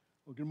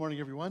Well, good morning,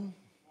 everyone.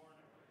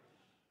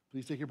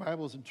 Please take your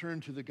Bibles and turn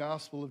to the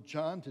Gospel of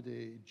John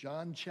today,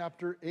 John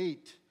chapter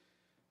 8,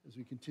 as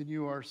we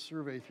continue our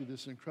survey through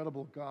this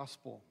incredible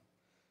gospel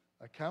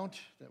account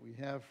that we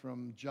have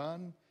from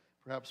John,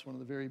 perhaps one of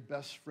the very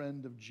best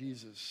friend of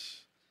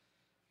Jesus.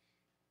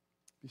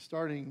 We'll be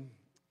starting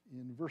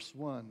in verse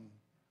 1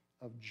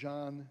 of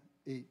John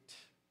 8.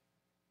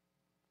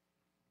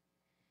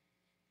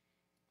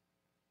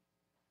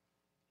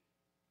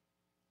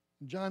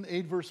 John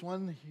 8, verse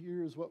 1,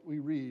 here's what we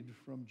read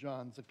from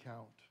John's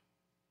account.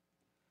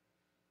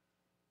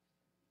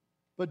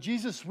 But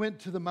Jesus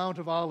went to the Mount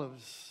of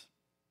Olives.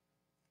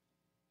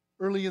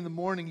 Early in the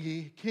morning,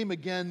 he came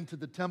again to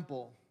the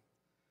temple.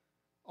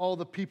 All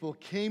the people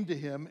came to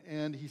him,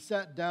 and he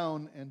sat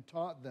down and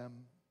taught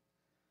them.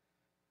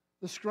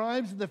 The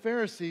scribes and the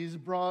Pharisees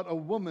brought a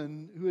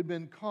woman who had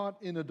been caught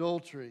in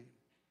adultery.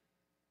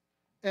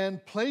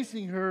 And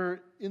placing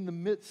her in the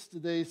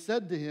midst, they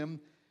said to him,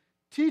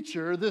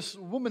 "Teacher, this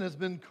woman has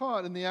been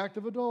caught in the act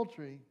of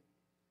adultery.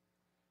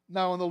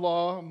 Now in the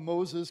law,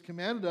 Moses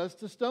commanded us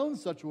to stone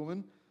such a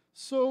woman.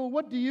 So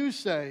what do you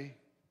say?"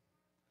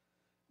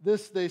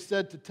 This they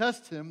said to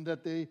test him,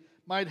 that they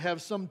might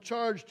have some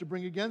charge to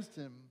bring against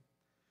him.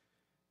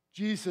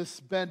 Jesus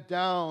bent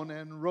down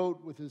and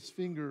wrote with his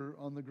finger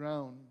on the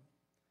ground.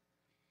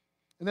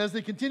 And as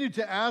they continued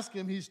to ask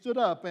him, he stood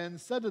up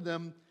and said to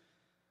them,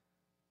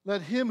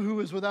 "Let him who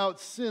is without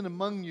sin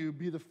among you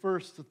be the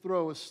first to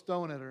throw a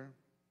stone at her."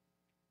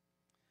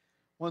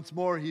 Once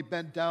more he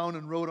bent down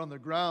and wrote on the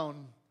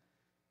ground.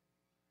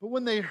 But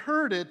when they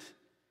heard it,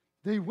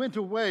 they went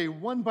away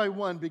one by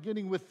one,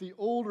 beginning with the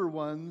older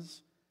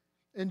ones,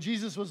 and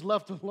Jesus was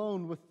left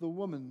alone with the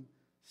woman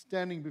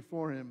standing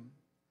before him.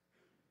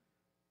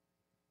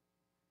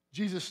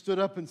 Jesus stood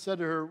up and said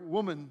to her,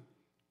 "Woman,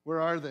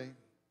 where are they?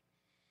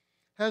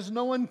 Has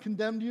no one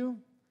condemned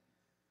you?"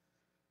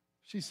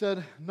 She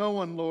said, "No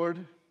one,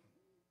 Lord."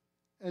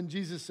 And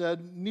Jesus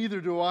said,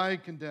 "Neither do I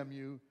condemn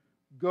you.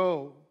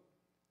 Go,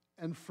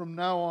 and from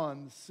now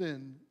on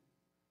sin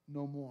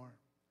no more."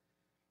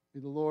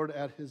 May the Lord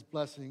add his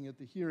blessing at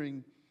the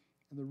hearing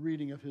and the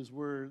reading of his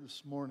word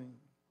this morning.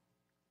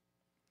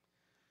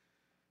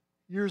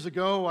 Years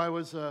ago, I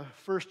was a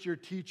first-year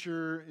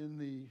teacher in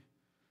the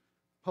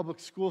public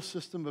school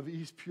system of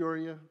East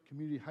Peoria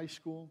Community High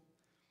School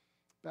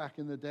back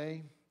in the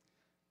day.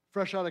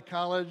 Fresh out of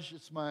college,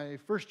 it's my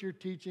first year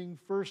teaching,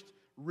 first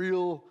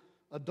real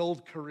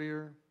adult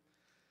career.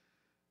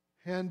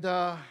 And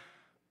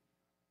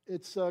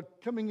it's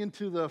coming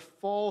into the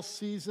fall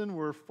season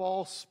where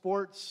fall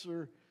sports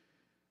are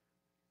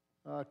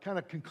kind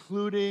of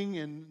concluding,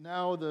 and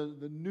now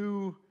the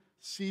new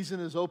season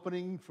is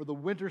opening for the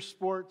winter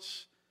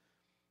sports,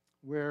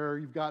 where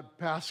you've got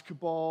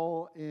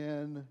basketball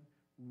and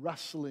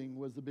wrestling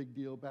was the big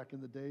deal back in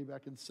the day,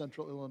 back in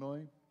central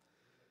Illinois.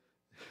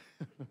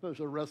 There's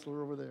a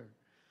wrestler over there.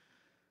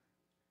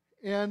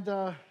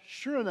 And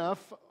sure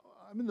enough,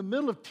 I'm in the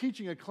middle of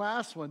teaching a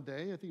class one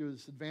day. I think it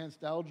was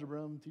advanced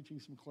algebra. I'm teaching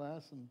some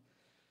class. And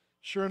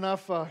sure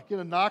enough, get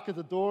a knock at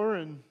the door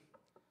and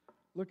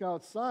look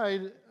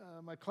outside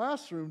my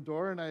classroom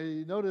door, and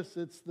I notice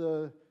it's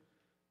the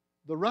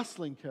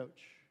wrestling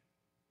coach.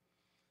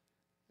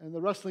 And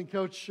the wrestling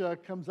coach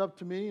comes up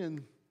to me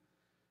and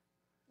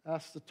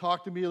asks to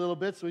talk to me a little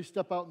bit. So we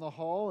step out in the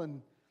hall,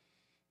 and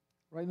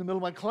right in the middle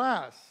of my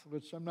class,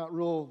 which I'm not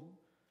real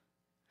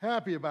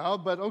happy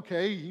about, but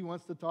okay, he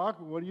wants to talk.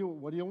 What do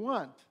you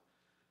want?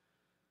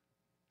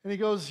 And he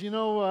goes, you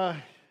know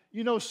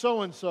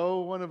so-and-so,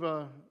 one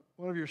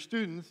of your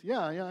students. Yeah,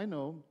 I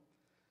know.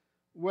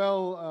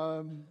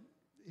 Well,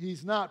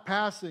 he's not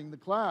passing the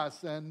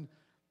class, and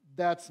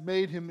that's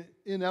made him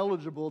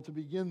ineligible to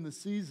begin the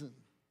season.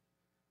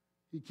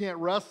 He can't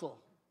wrestle.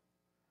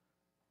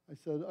 I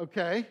said,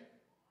 okay.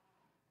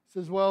 He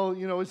says, well,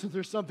 isn't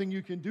there something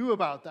you can do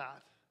about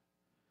that?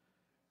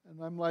 And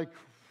I'm like,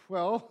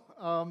 well,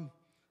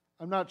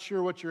 I'm not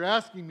sure what you're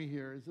asking me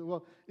here. He said,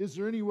 well, is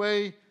there any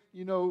way,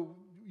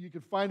 you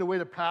could find a way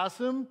to pass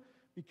him?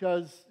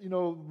 Because,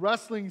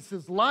 wrestling's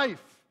his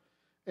life.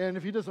 And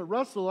if he doesn't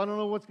wrestle, I don't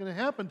know what's going to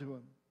happen to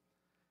him.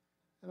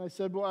 And I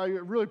said, well, I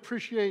really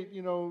appreciate,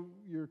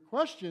 your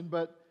question,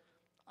 but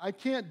I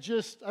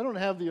don't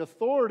have the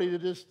authority to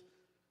just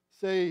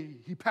say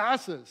he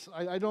passes.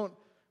 I don't,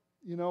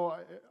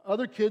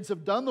 other kids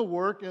have done the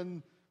work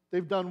and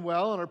they've done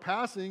well and are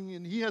passing,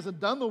 and he hasn't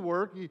done the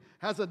work, he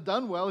hasn't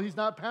done well, he's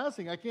not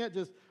passing. I can't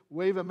just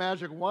wave a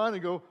magic wand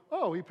and go,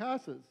 oh, he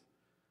passes.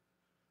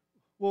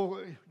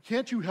 Well,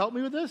 can't you help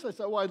me with this? I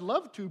said, well, I'd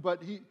love to,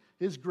 but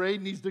his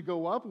grade needs to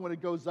go up, and when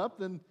it goes up,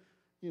 then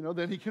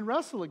he can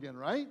wrestle again,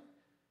 right?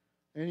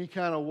 And he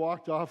kind of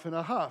walked off in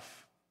a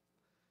huff.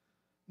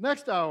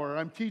 Next hour,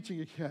 I'm teaching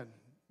again.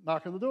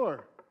 Knock on the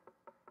door.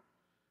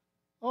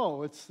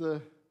 Oh, it's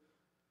the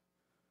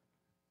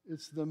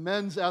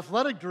men's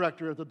athletic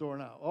director at the door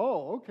now.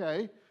 Oh,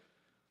 okay.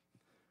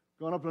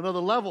 Going up another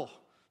level.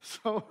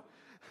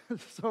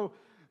 So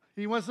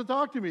he wants to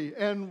talk to me.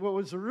 And what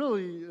was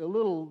really a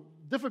little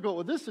difficult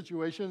with this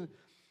situation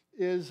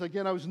is,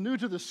 again, I was new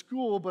to the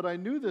school, but I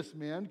knew this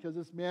man because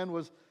this man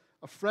was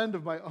a friend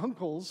of my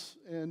uncle's,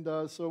 and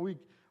so we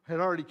had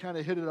already kind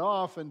of hit it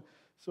off, and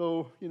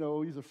so,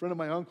 he's a friend of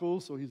my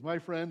uncle's, so he's my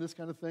friend, this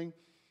kind of thing,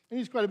 and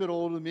he's quite a bit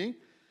older than me.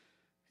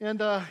 And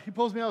he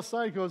pulls me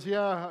outside. He goes,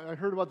 "Yeah, I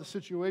heard about the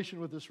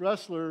situation with this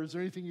wrestler. Is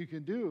there anything you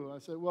can do?" I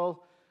said,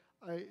 "Well,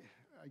 I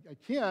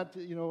can't.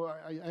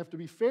 I have to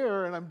be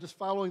fair, and I'm just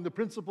following the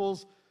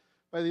principles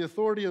by the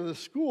authority of the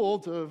school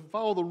to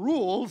follow the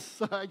rules.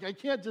 I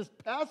can't just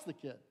pass the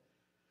kid."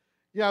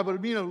 "Yeah, but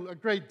it'd mean a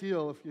great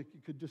deal if you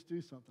could just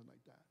do something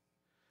like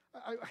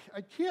that."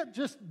 I can't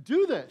just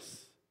do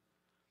this.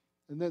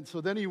 And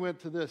then he went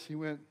to this. He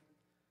went,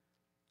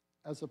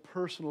 "As a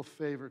personal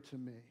favor to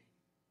me,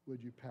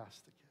 would you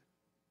pass the kid?"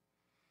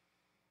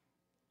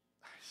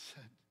 I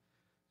said,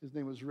 his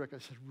name was Rick. I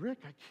said,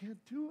 "Rick, I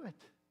can't do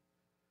it.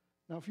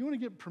 Now, if you want to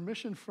get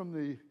permission from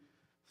the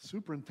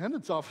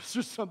superintendent's office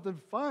or something,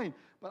 fine.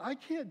 But I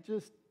can't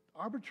just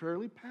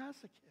arbitrarily pass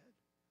a kid."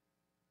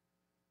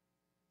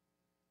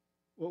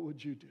 What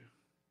would you do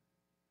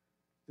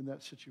in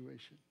that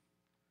situation?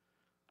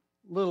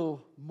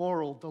 Little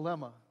moral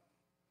dilemma.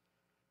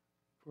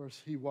 Of course,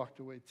 he walked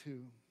away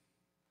too.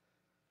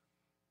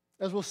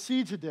 As we'll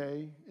see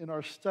today in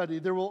our study,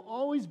 there will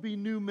always be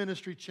new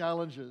ministry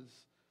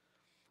challenges.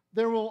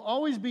 There will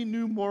always be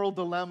new moral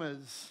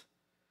dilemmas.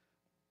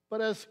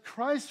 But as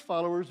Christ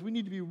followers, we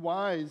need to be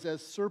wise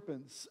as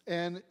serpents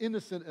and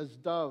innocent as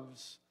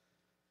doves.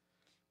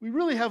 We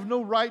really have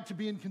no right to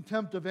be in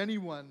contempt of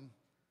anyone.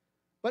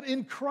 But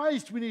in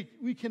Christ,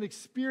 we can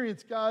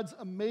experience God's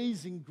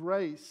amazing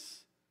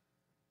grace.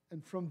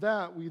 And from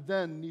that, we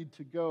then need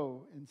to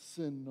go and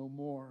sin no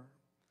more.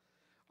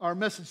 Our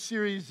message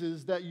series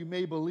is That You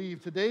May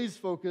Believe. Today's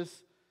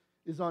focus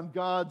is on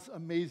God's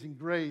amazing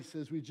grace,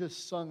 as we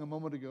just sung a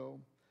moment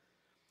ago.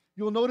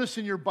 You'll notice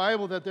in your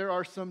Bible that there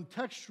are some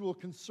textual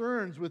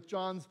concerns with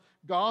John's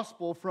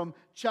gospel from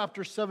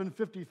chapter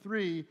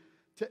 753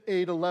 to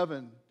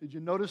 8:11. Did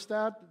you notice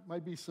that? There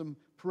might be some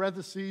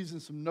parentheses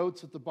and some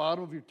notes at the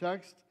bottom of your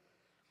text.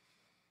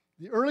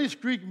 The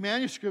earliest Greek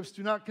manuscripts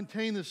do not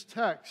contain this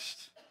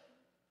text.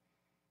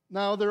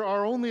 Now, there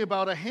are only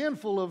about a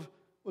handful of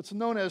what's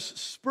known as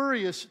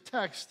spurious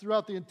texts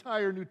throughout the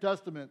entire New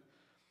Testament.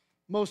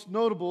 Most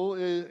notable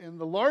and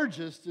the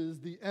largest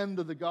is the end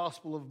of the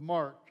Gospel of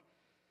Mark,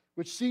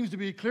 which seems to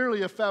be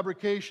clearly a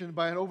fabrication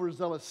by an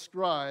overzealous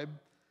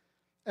scribe.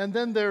 And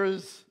then there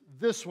is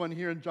this one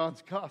here in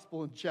John's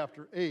Gospel in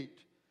chapter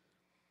 8,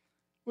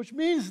 which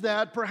means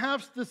that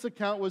perhaps this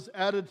account was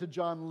added to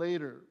John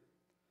later.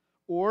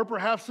 Or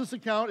perhaps this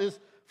account is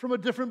from a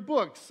different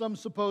book. Some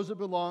suppose it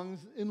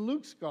belongs in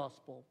Luke's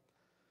Gospel.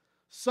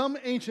 Some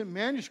ancient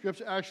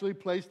manuscripts actually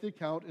place the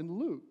account in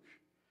Luke.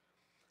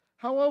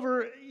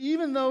 However,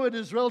 even though it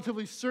is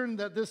relatively certain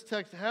that this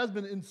text has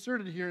been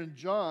inserted here in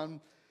John,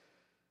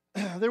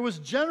 there was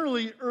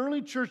generally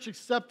early church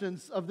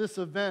acceptance of this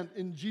event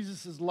in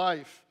Jesus'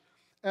 life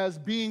as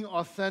being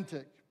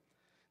authentic.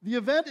 The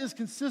event is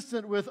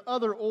consistent with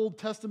other Old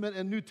Testament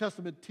and New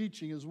Testament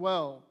teaching as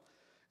well.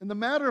 In the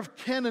matter of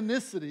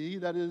canonicity,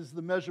 that is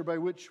the measure by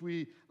which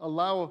we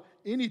allow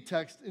any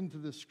text into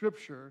the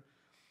Scripture,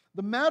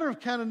 the matter of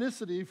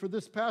canonicity for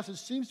this passage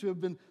seems to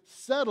have been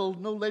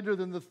settled no later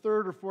than the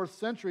 3rd or 4th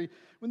century,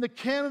 when the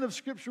canon of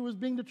Scripture was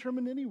being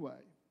determined anyway.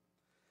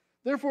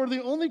 Therefore,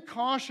 the only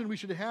caution we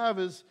should have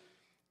is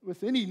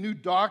with any new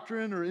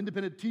doctrine or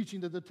independent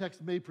teaching that the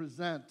text may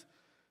present.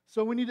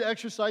 So we need to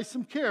exercise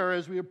some care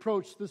as we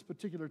approach this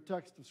particular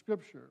text of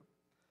Scripture.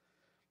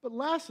 But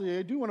lastly,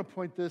 I do want to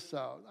point this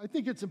out. I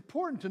think it's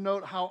important to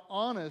note how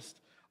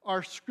honest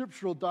our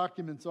scriptural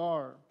documents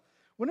are.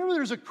 Whenever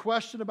there's a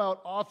question about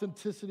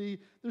authenticity,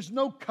 there's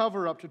no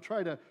cover-up to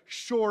try to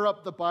shore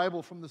up the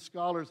Bible from the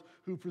scholars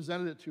who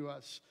presented it to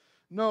us.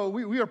 No,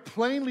 we are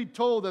plainly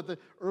told that the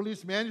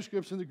earliest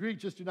manuscripts in the Greek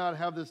just do not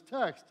have this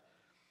text.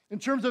 In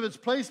terms of its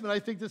placement, I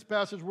think this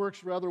passage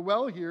works rather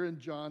well here in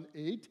John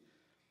 8.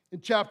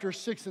 In chapter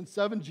 6 and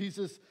 7,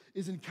 Jesus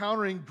is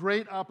encountering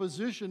great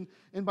opposition,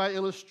 and by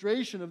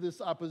illustration of this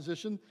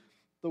opposition,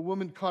 the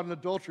woman caught in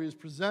adultery is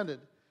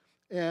presented.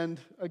 And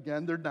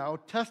again, they're now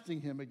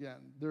testing him again.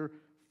 They're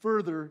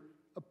further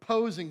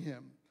opposing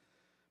him.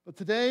 But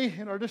today,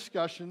 in our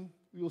discussion,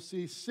 we will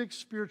see 6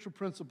 spiritual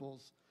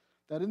principles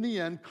that in the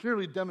end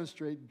clearly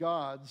demonstrate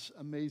God's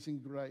amazing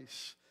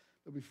grace.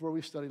 But before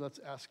we study, let's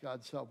ask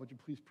God's help. Would you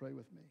please pray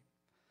with me?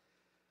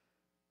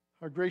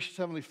 Our gracious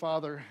Heavenly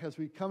Father, as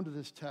we come to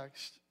this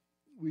text,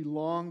 we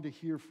long to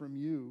hear from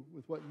you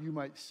with what you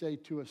might say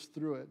to us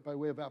through it by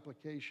way of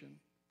application.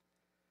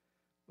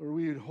 Or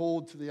we would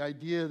hold to the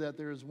idea that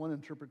there is one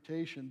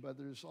interpretation, but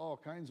there's all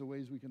kinds of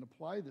ways we can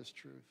apply this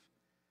truth.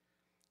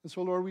 And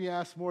so, Lord, we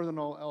ask more than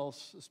all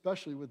else,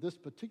 especially with this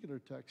particular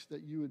text,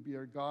 that you would be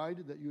our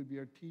guide, that you would be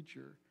our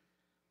teacher.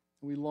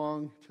 And we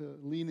long to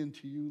lean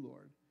into you,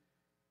 Lord,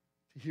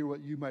 to hear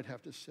what you might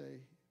have to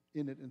say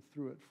in it and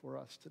through it for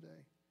us today.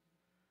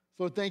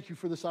 So thank you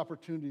for this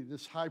opportunity,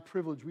 this high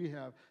privilege we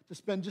have to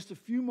spend just a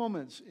few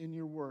moments in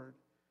your word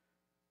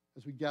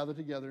as we gather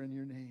together in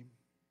your name.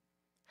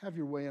 Have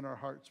your way in our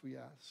hearts, we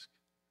ask.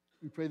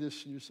 We pray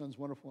this in your Son's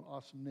wonderful and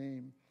awesome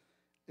name.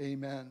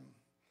 Amen.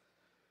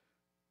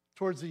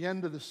 Towards the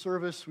end of the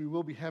service, we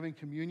will be having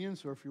communion.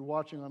 So if you're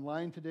watching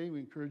online today, we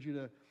encourage you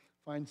to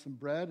find some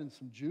bread and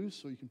some juice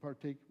so you can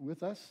partake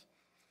with us.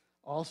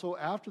 Also,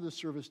 after the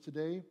service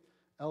today,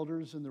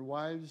 elders and their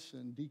wives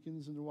and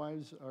deacons and their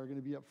wives are going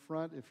to be up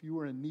front. If you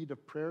are in need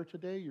of prayer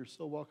today, you're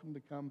so welcome to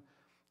come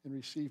and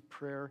receive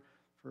prayer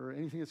for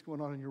anything that's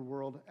going on in your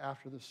world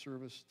after the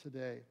service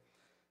today.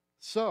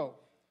 So,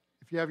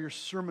 if you have your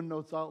sermon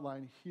notes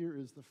outlined, here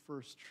is the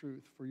first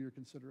truth for your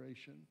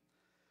consideration.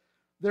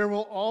 There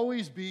will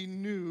always be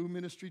new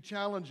ministry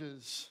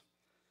challenges.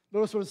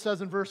 Notice what it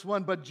says in verse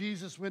 1, but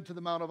Jesus went to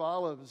the Mount of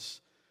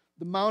Olives.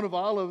 The Mount of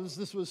Olives,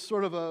 this was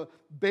sort of a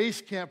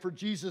base camp for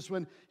Jesus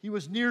when he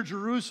was near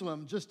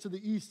Jerusalem, just to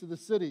the east of the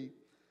city.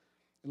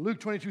 In Luke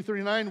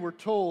 22:39, we're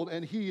told,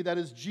 and he, that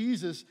is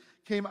Jesus,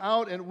 came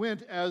out and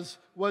went as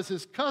was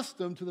his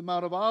custom to the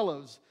Mount of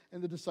Olives,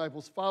 and the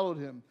disciples followed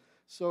him.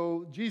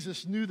 So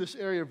Jesus knew this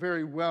area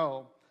very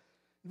well.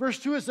 In verse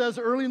 2 it says,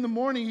 early in the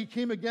morning he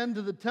came again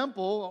to the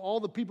temple. All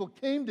the people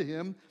came to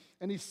him,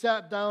 and he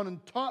sat down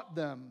and taught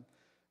them.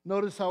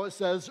 Notice how it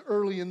says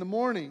early in the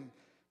morning.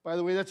 By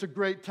the way, that's a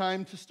great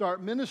time to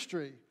start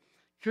ministry.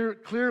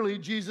 Clearly,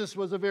 Jesus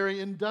was a very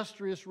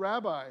industrious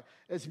rabbi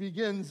as he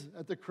begins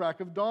at the crack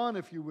of dawn,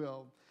 if you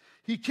will.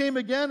 He came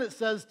again, it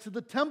says, to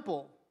the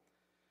temple.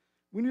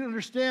 We need to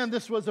understand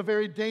this was a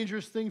very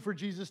dangerous thing for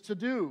Jesus to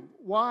do.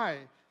 Why?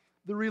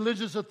 The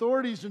religious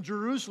authorities in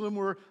Jerusalem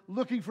were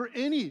looking for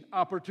any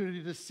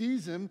opportunity to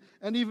seize him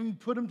and even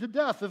put him to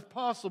death if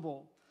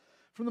possible.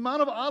 From the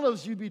Mount of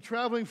Olives, you'd be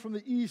traveling from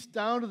the east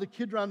down to the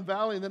Kidron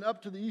Valley and then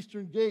up to the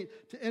eastern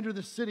gate to enter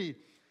the city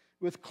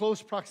with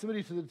close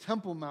proximity to the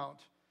Temple Mount.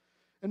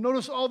 And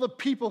notice all the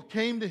people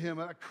came to him.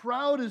 A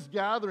crowd is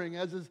gathering,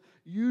 as is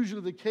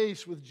usually the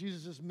case with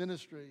Jesus'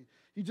 ministry.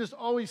 He just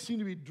always seemed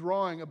to be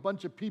drawing a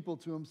bunch of people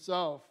to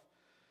himself.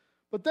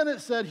 But then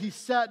it said he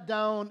sat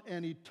down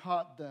and he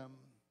taught them.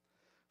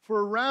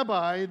 For a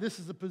rabbi, this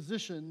is a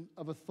position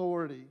of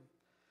authority.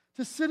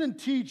 To sit and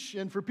teach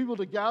and for people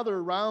to gather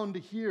around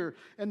to hear.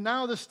 And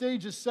now the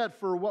stage is set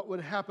for what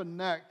would happen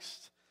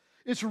next.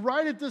 It's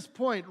right at this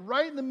point,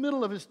 right in the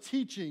middle of his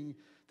teaching,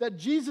 that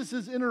Jesus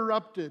is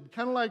interrupted.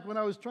 Kind of like when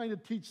I was trying to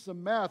teach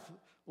some math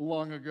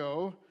long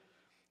ago.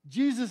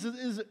 Jesus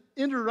is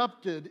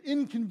interrupted,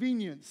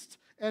 inconvenienced,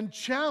 and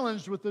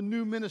challenged with a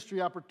new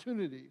ministry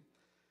opportunity.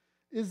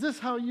 Is this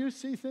how you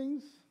see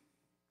things?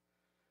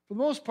 For the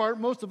most part,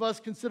 most of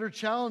us consider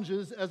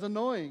challenges as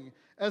annoying,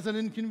 as an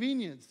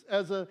inconvenience,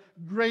 as a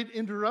great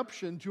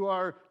interruption to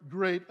our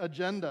great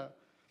agenda,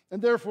 and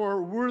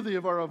therefore worthy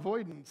of our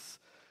avoidance.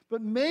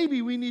 But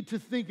maybe we need to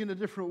think in a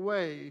different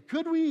way.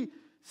 Could we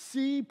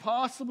see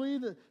possibly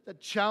that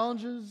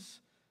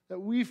challenges that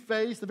we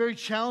face, the very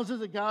challenges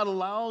that God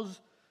allows,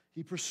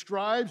 he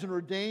prescribes and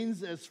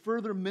ordains as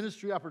further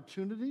ministry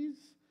opportunities?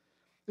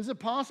 Is it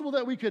possible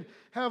that we could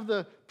have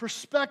the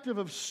perspective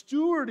of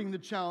stewarding the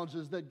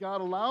challenges that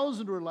God allows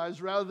into our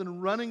lives rather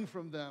than running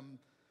from them?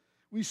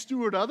 We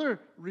steward other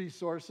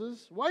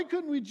resources. Why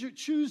couldn't we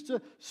choose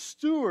to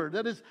steward,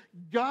 that is,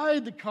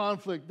 guide the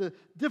conflict, the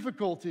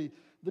difficulty,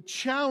 the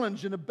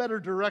challenge in a better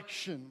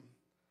direction?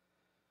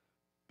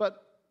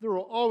 But there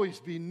will always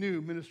be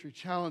new ministry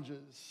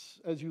challenges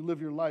as you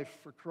live your life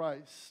for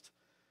Christ.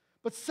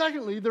 But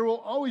secondly, there will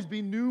always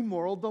be new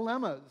moral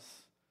dilemmas.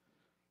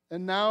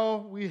 And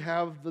now we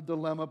have the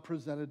dilemma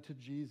presented to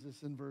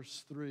Jesus in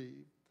verse 3.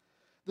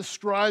 The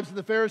scribes and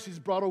the Pharisees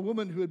brought a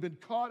woman who had been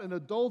caught in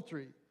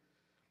adultery.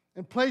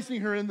 And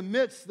placing her in the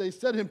midst, they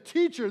said to him,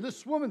 "Teacher,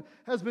 this woman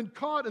has been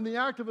caught in the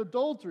act of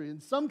adultery." In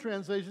some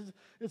translations,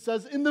 it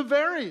says, in the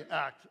very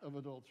act of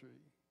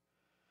adultery.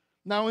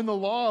 Now in the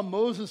law,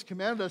 Moses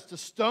commanded us to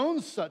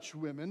stone such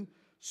women.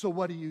 So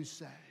what do you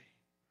say?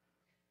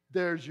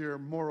 There's your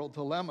moral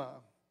dilemma.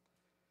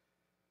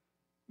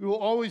 We will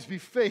always be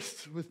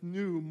faced with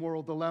new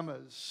moral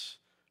dilemmas.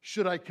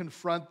 Should I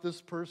confront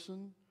this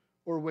person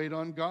or wait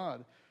on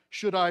God?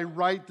 Should I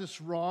right this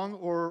wrong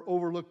or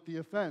overlook the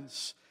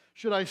offense?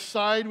 Should I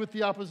side with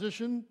the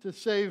opposition to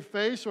save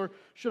face, or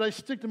should I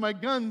stick to my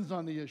guns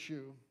on the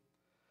issue?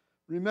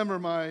 Remember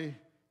my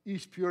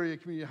East Peoria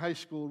Community High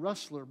School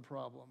wrestler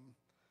problem.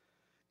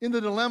 In the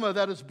dilemma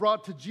that is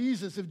brought to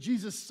Jesus, if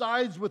Jesus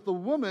sides with the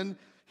woman,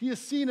 he is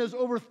seen as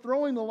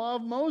overthrowing the law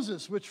of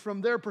Moses, which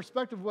from their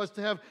perspective was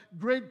to have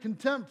great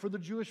contempt for the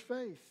Jewish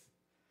faith.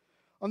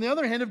 On the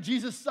other hand, if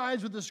Jesus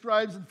sides with the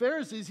scribes and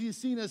Pharisees, he is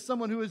seen as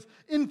someone who is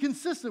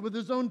inconsistent with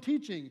his own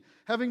teaching,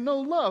 having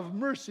no love,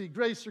 mercy,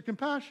 grace, or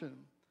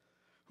compassion,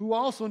 who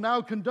also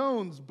now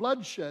condones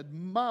bloodshed,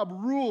 mob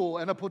rule,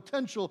 and a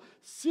potential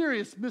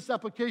serious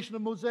misapplication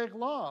of Mosaic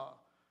law.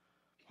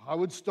 How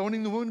would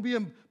stoning the woman be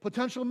a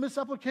potential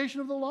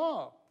misapplication of the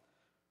law?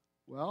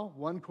 Well,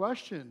 one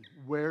question: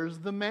 where's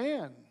the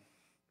man?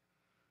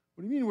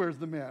 What do you mean, where's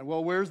the man?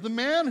 Well, where's the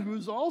man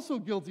who's also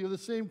guilty of the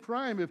same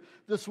crime if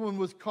this one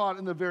was caught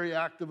in the very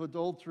act of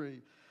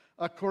adultery?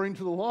 According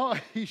to the law,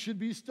 he should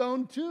be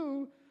stoned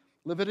too.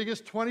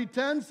 Leviticus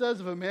 20:10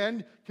 says, if a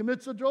man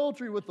commits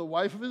adultery with the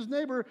wife of his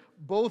neighbor,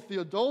 both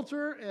the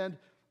adulterer and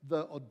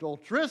the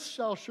adulteress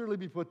shall surely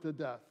be put to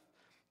death.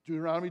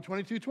 Deuteronomy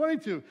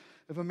 22:22,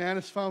 if a man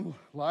is found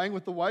lying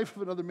with the wife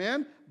of another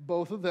man,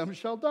 both of them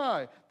shall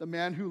die, the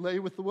man who lay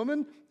with the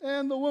woman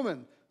and the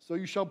woman. So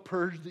you shall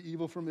purge the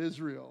evil from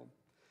Israel.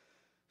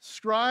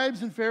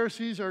 Scribes and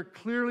Pharisees are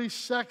clearly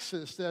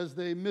sexist as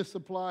they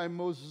misapply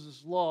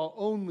Moses' law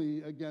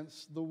only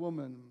against the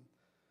woman.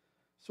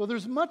 So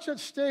there's much at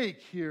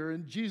stake here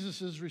in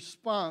Jesus'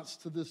 response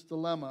to this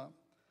dilemma.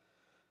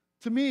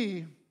 To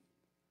me,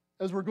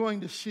 as we're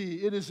going to see,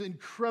 it is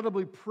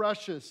incredibly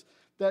precious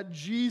that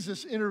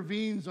Jesus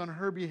intervenes on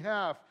her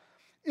behalf.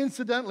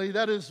 Incidentally,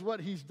 that is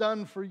what he's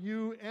done for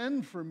you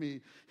and for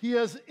me. He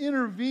has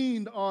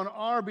intervened on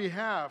our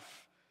behalf.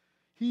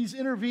 He's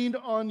intervened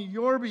on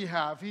your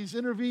behalf. He's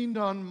intervened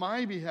on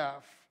my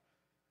behalf.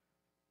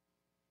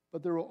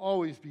 But there will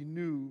always be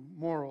new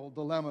moral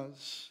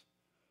dilemmas.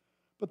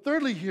 But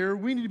thirdly here,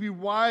 we need to be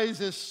wise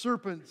as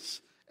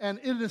serpents and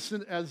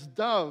innocent as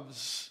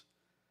doves.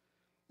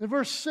 In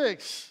verse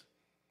 6,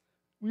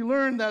 we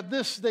learn that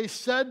this they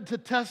said to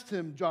test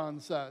him, John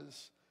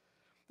says,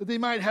 that they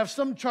might have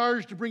some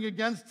charge to bring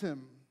against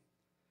him.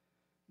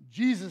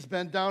 Jesus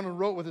bent down and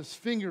wrote with his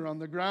finger on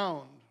the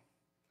ground.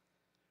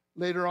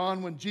 Later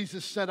on, when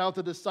Jesus sent out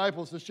the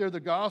disciples to share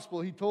the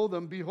gospel, he told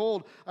them,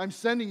 behold, I'm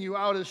sending you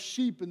out as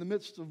sheep in the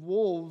midst of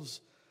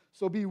wolves.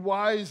 So be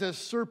wise as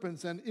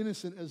serpents and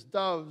innocent as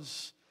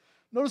doves.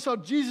 Notice how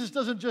Jesus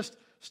doesn't just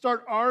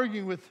start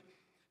arguing with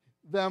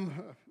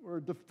them or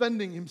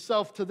defending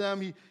himself to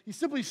them. He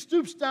simply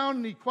stoops down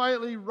and he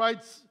quietly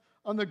writes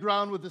on the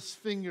ground with his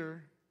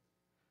finger.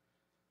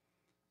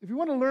 If you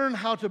want to learn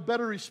how to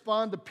better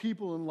respond to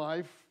people in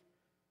life,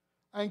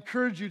 I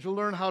encourage you to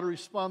learn how to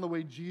respond the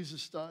way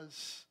Jesus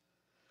does.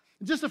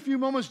 In just a few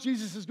moments,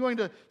 Jesus is going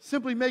to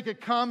simply make a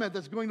comment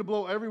that's going to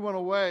blow everyone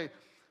away.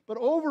 But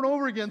over and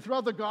over again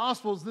throughout the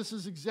Gospels, this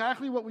is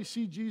exactly what we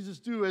see Jesus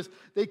do as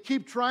they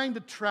keep trying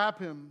to trap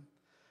him.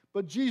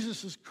 But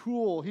Jesus is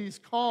cool, he's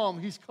calm,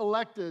 he's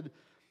collected,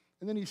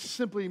 and then he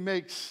simply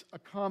makes a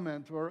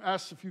comment or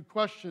asks a few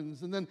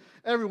questions, and then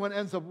everyone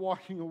ends up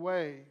walking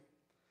away.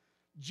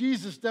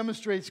 Jesus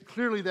demonstrates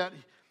clearly that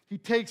he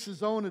takes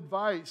his own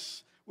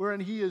advice, wherein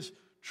he is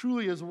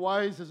truly as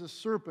wise as a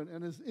serpent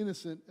and as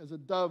innocent as a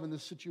dove in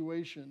this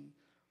situation.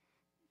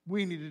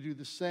 We need to do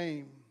the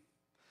same.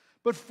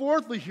 But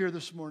fourthly here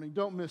this morning,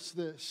 don't miss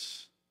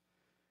this.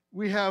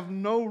 We have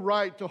no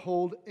right to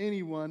hold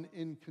anyone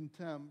in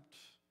contempt.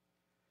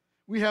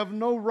 We have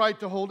no right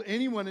to hold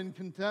anyone in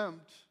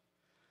contempt.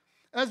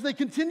 As they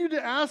continued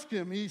to ask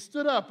him, he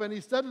stood up and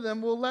he said to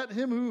them, well, let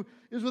him who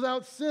is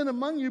without sin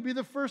among you be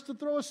the first to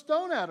throw a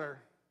stone at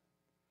her.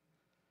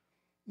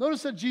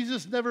 Notice that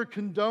Jesus never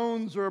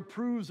condones or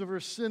approves of her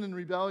sin and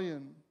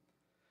rebellion.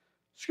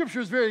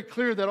 Scripture is very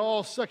clear that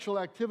all sexual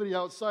activity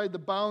outside the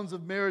bounds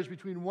of marriage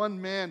between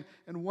one man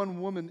and one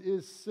woman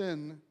is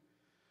sin.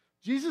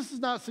 Jesus is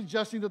not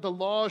suggesting that the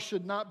law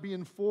should not be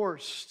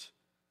enforced.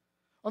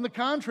 On the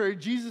contrary,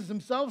 Jesus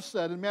himself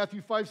said in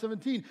Matthew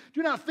 5:17,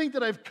 do not think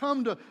that I've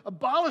come to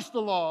abolish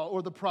the law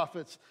or the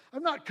prophets.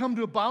 I've not come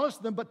to abolish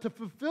them, but to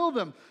fulfill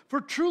them. For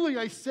truly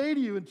I say to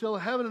you, until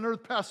heaven and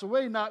earth pass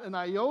away, not an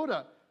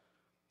iota,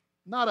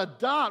 not a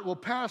dot will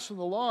pass from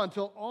the law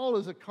until all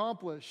is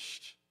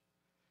accomplished.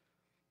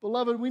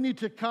 Beloved, we need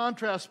to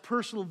contrast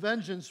personal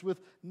vengeance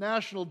with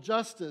national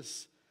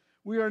justice.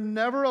 We are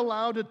never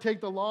allowed to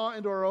take the law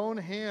into our own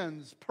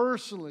hands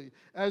personally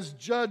as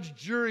judge,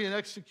 jury, and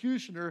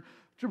executioner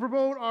to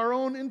promote our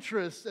own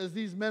interests as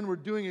these men were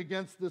doing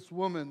against this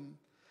woman.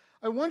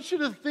 I want you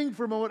to think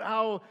for a moment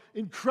how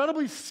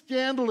incredibly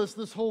scandalous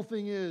this whole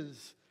thing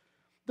is.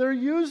 They're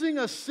using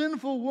a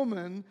sinful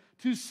woman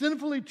to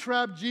sinfully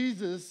trap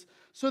Jesus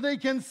so they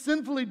can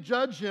sinfully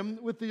judge him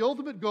with the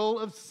ultimate goal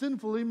of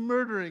sinfully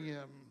murdering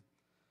him.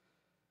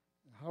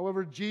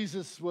 However,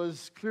 Jesus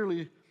was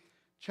clearly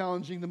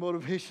challenging the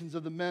motivations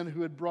of the men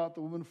who had brought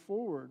the woman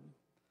forward.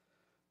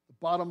 The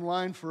bottom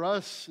line for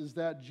us is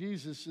that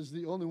Jesus is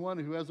the only one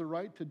who has a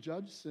right to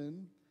judge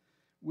sin.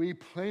 We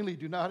plainly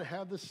do not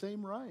have the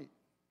same right.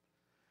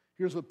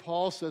 Here's what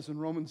Paul says in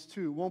Romans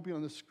 2. It won't be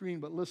on the screen,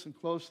 but listen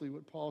closely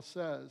what Paul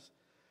says.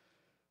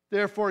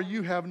 Therefore,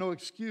 you have no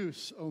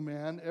excuse, O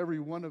man, every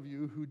one of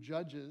you who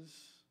judges.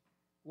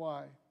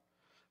 Why?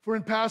 For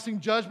in passing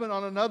judgment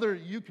on another,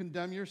 you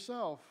condemn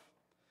yourself,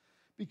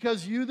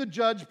 because you, the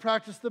judge,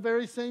 practice the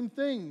very same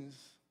things.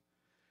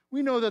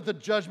 We know that the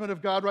judgment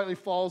of God rightly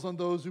falls on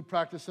those who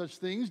practice such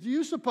things. Do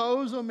you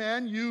suppose, O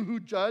man, you who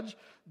judge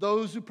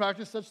those who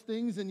practice such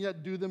things and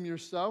yet do them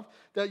yourself,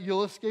 that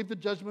you'll escape the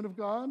judgment of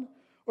God?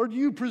 Or do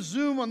you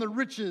presume on the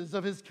riches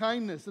of his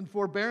kindness and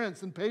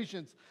forbearance and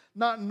patience,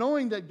 not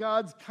knowing that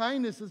God's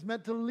kindness is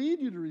meant to lead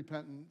you to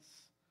repentance?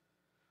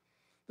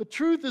 The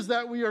truth is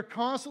that we are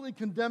constantly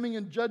condemning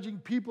and judging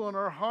people in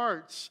our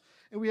hearts,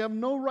 and we have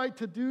no right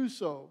to do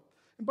so.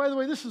 And by the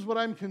way, this is what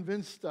I'm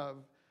convinced of.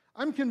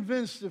 I'm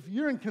convinced if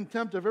you're in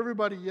contempt of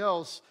everybody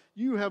else,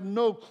 you have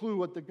no clue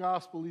what the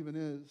gospel even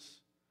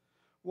is.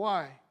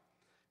 Why?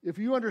 if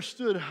you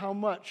understood how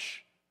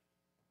much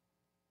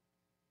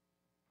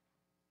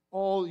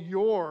all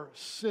your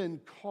sin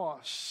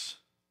costs,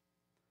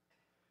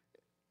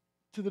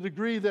 to the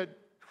degree that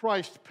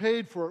Christ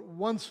paid for it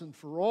once and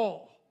for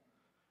all,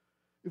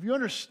 if you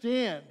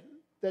understand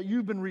that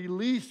you've been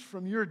released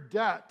from your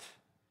debt,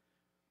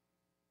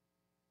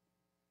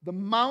 the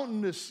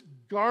mountainous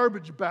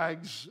garbage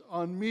bags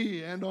on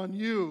me and on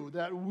you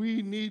that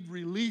we need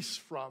release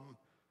from,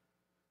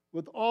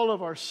 with all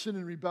of our sin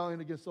and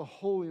rebellion against the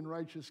holy and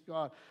righteous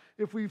God.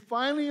 If we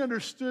finally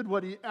understood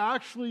what he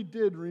actually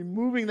did,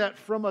 removing that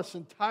from us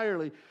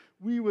entirely,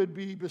 we would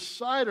be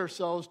beside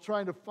ourselves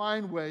trying to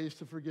find ways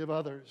to forgive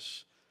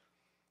others.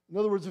 In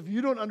other words, if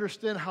you don't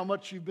understand how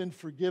much you've been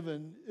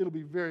forgiven, it'll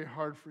be very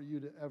hard for you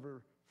to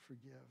ever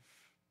forgive.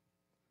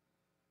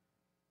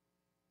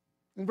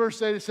 In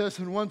verse 8 it says,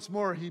 and once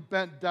more he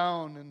bent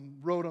down and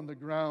wrote on the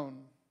ground.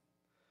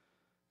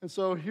 And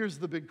so here's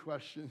the big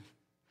question.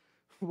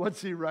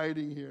 What's he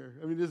writing here?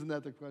 I mean, isn't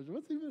that the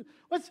question?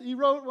 He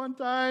wrote one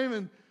time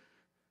and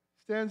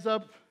stands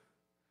up,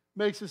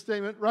 makes a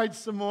statement, writes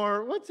some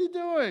more. What's he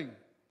doing?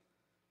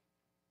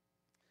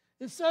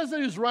 It says that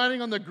he was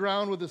writing on the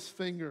ground with his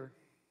finger.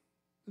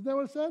 Isn't that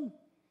what it said?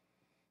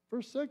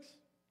 Verse 6.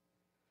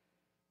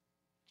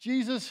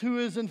 Jesus, who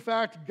is in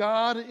fact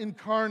God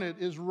incarnate,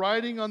 is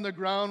writing on the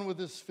ground with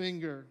his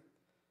finger.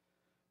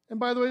 And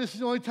by the way, this is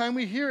the only time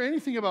we hear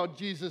anything about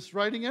Jesus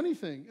writing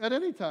anything at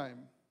any time.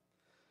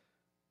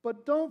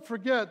 But don't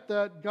forget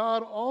that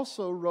God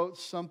also wrote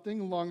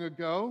something long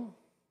ago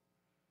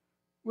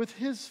with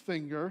his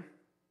finger.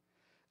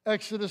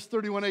 Exodus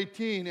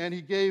 31:18, and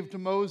he gave to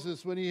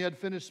Moses, when he had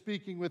finished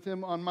speaking with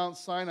him on Mount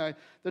Sinai,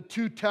 the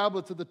 2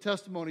 tablets of the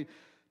testimony,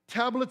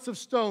 tablets of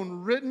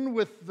stone written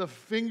with the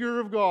finger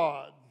of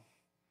God.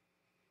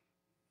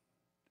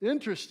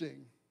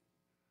 Interesting.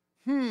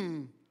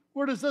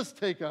 Where does this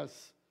take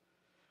us?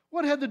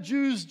 What had the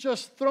Jews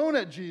just thrown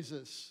at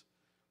Jesus?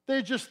 They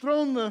had just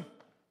thrown the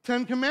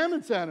 10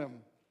 Commandments at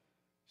him.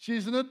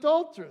 She's an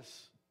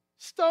adulteress.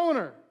 Stone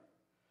her.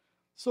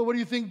 So what do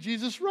you think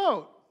Jesus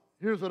wrote?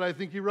 Here's what I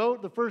think he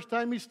wrote the first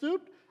time he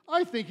stooped.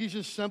 I think he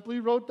just simply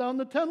wrote down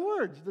the 10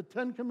 words, the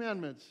 10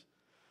 Commandments.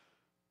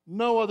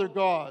 No other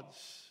gods.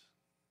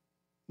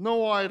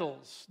 No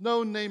idols.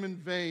 No name in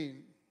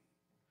vain.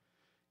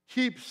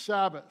 Keep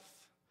Sabbath.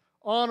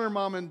 Honor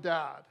mom and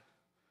dad.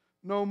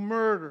 No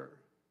murder.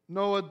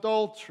 No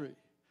adultery.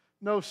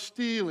 No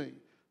stealing.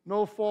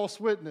 No false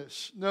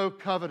witness. No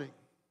coveting.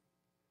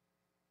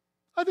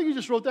 I think he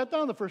just wrote that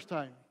down the first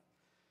time.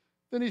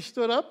 Then he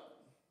stood up,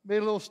 made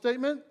a little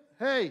statement.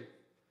 Hey,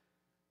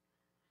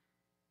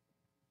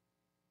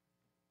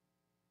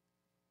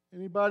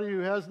 anybody who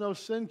has no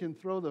sin can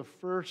throw the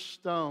first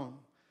stone.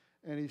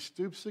 And he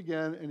stoops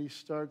again and he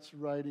starts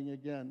writing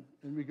again.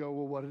 And we go,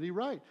 well, what did he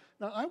write?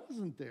 Now, I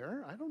wasn't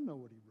there. I don't know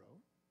what he wrote.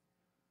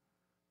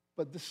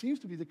 But this seems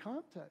to be the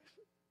context.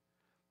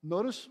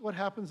 Notice what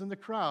happens in the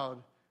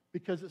crowd,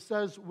 because it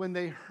says when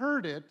they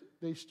heard it,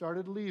 they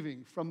started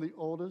leaving, from the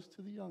oldest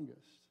to the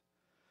youngest.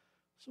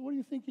 So what do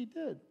you think he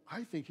did?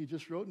 I think he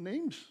just wrote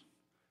names.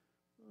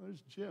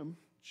 There's Jim.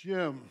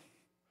 Jim.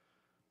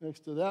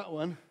 Next to that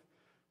one.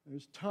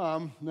 There's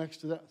Tom next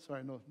to that.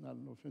 Sorry, no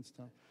offense,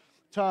 Tom.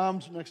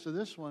 Tom's next to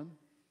this one.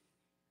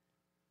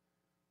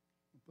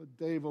 Put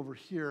Dave over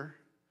here.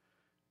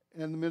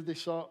 And the minute they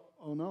saw,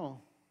 oh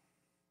no,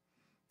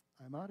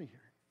 I'm out of here.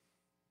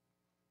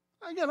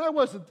 Again, I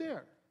wasn't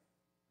there.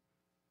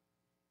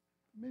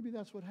 Maybe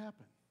that's what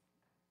happened.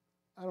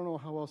 I don't know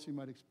how else you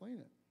might explain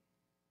it.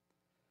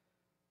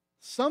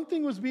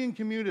 Something was being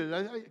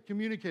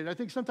communicated. I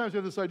think sometimes we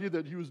have this idea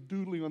that he was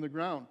doodling on the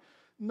ground.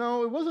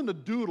 No, it wasn't a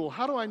doodle.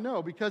 How do I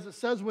know? Because it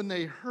says when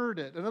they heard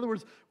it. In other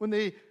words, when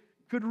they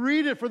could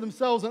read it for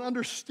themselves and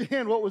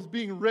understand what was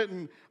being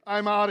written,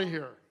 I'm out of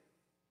here.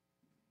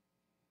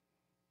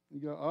 You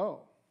go,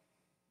 oh,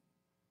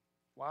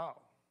 wow.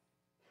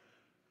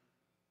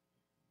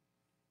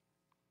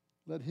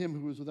 Let him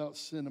who is without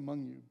sin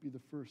among you be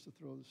the first to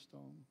throw the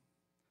stone.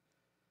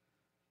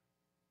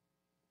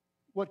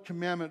 What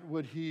commandment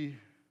would he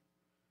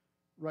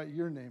write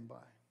your name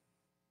by?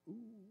 Ooh,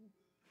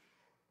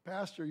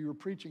 Pastor, you were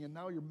preaching and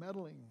now you're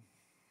meddling.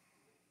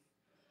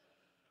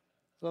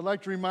 So I'd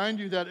like to remind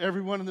you that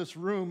everyone in this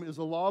room is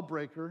a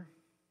lawbreaker,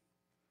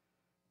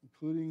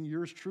 including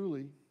yours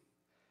truly.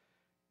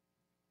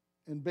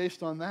 And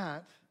based on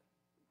that,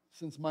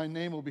 since my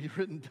name will be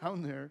written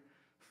down there,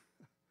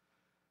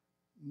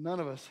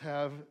 none of us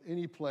have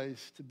any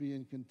place to be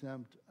in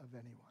contempt of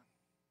anyone.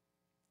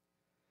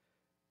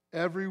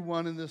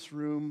 Everyone in this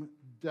room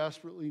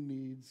desperately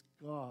needs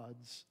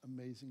God's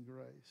amazing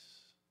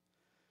grace.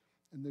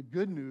 And the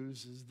good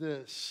news is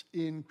this: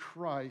 in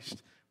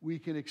Christ, we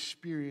can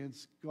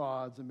experience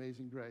God's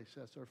amazing grace.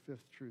 That's our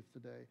fifth truth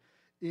today.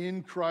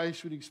 In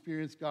Christ, we can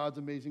experience God's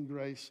amazing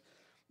grace.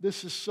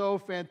 This is so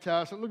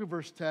fantastic. Look at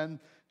verse 10.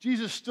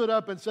 Jesus stood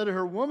up and said to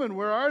her, "Woman,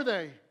 where are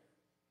they?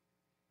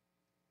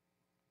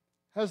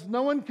 Has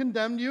no one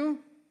condemned you?"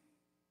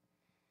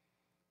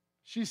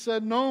 She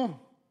said, "No,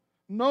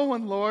 no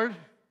one, Lord."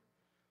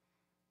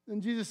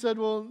 And Jesus said,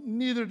 well,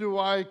 neither do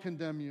I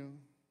condemn you.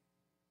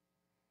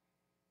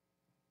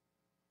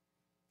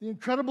 The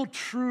incredible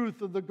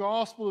truth of the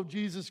gospel of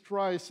Jesus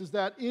Christ is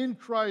that in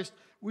Christ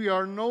we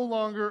are no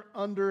longer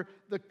under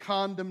the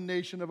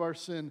condemnation of our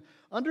sin.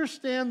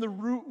 Understand the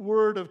root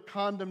word of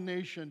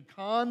condemnation,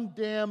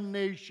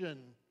 condemnation.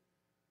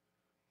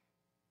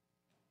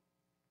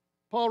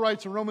 Paul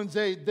writes in Romans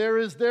 8, there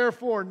is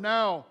therefore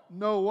now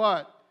no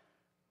what?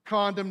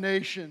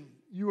 Condemnation.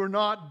 You are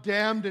not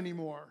damned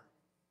anymore.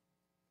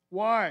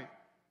 Why?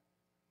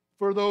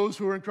 For those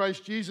who are in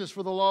Christ Jesus,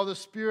 for the law of the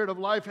Spirit of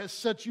life has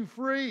set you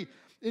free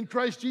in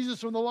Christ Jesus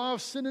from the law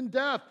of sin and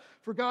death.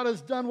 For God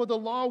has done what the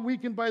law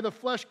weakened by the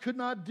flesh could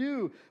not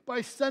do,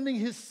 by sending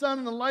his Son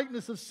in the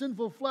likeness of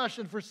sinful flesh.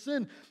 And for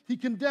sin, he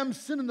condemned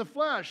sin in the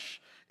flesh,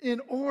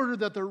 in order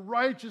that the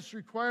righteous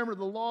requirement of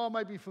the law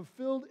might be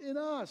fulfilled in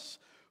us,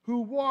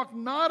 who walk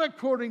not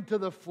according to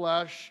the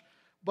flesh,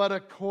 but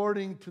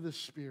according to the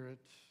Spirit.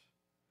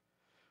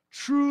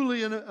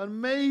 Truly an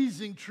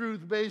amazing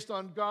truth based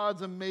on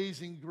God's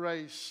amazing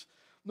grace.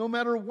 No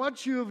matter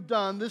what you have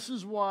done, this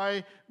is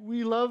why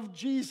we love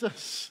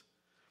Jesus.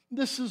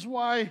 This is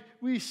why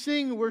we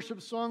sing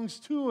worship songs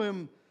to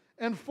him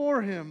and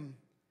for him.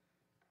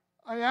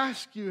 I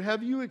ask you,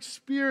 have you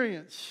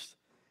experienced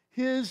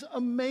his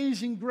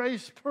amazing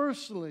grace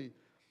personally?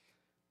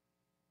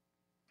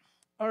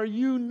 Are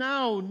you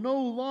now no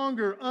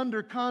longer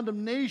under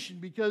condemnation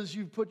because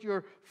you've put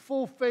your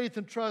full faith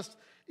and trust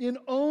in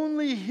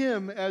only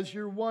him as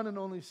your one and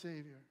only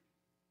Savior?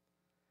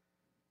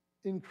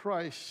 In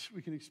Christ,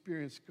 we can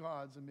experience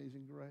God's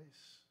amazing grace.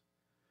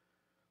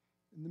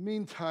 In the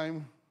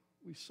meantime,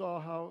 we saw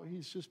how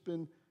he's just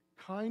been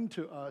kind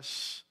to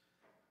us.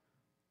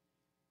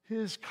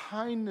 His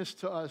kindness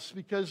to us,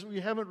 because we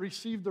haven't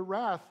received the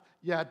wrath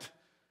yet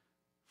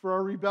for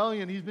our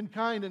rebellion. He's been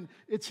kind, and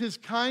it's his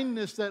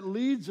kindness that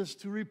leads us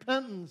to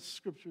repentance,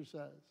 Scripture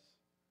says.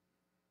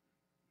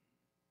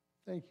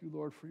 Thank you,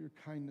 Lord, for your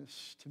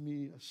kindness to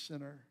me, a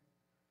sinner.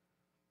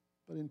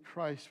 But in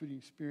Christ, we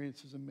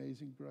experience his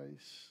amazing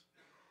grace.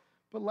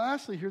 But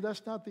lastly here,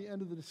 that's not the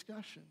end of the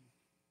discussion.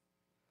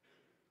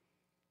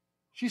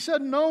 She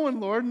said, no one,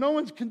 Lord, no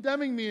one's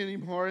condemning me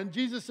anymore. And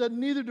Jesus said,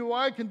 neither do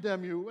I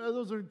condemn you. Well,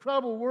 those are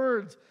incredible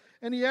words.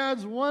 And he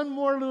adds one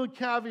more little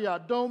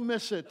caveat. Don't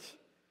miss it.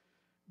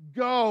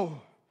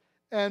 Go,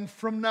 and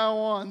from now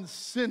on,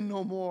 sin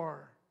no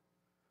more.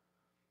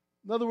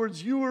 In other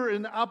words, you were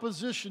in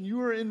opposition. You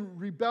were in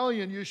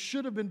rebellion. You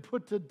should have been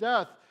put to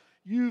death.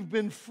 You've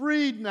been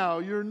freed now.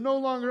 You're no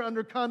longer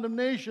under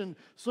condemnation.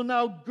 So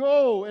now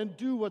go and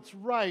do what's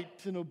right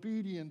and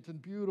obedient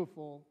and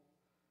beautiful.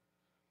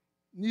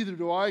 Neither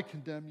do I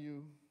condemn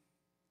you.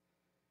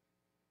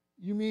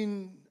 You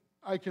mean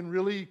I can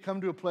really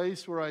come to a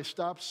place where I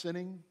stop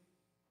sinning?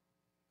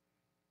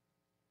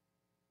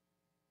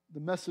 The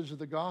message of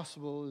the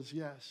gospel is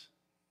yes.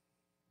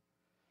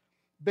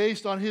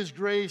 Based on his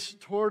grace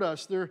toward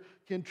us, there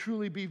can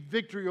truly be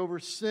victory over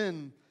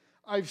sin.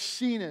 I've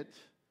seen it.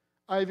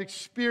 I've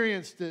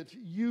experienced it.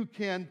 You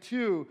can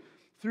too.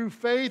 Through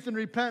faith and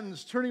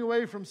repentance, turning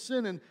away from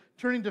sin and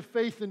turning to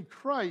faith in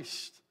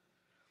Christ.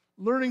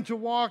 Learning to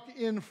walk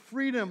in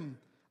freedom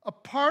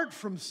apart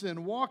from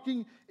sin,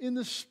 walking in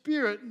the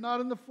Spirit,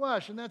 not in the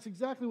flesh. And that's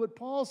exactly what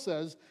Paul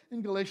says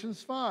in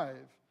Galatians 5.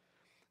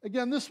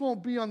 Again, this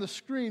won't be on the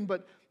screen,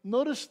 but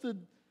notice the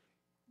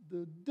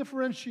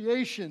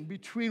differentiation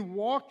between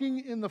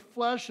walking in the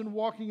flesh and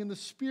walking in the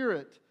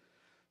Spirit.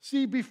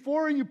 See,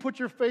 before you put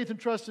your faith and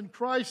trust in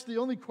Christ, the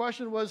only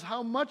question was,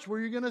 how much were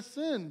you going to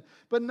sin?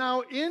 But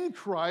now in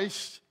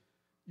Christ,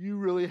 you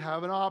really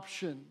have an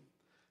option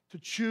to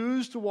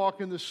choose to walk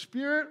in the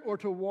Spirit or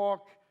to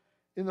walk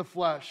in the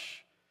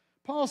flesh.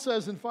 Paul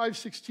says in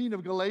 5:16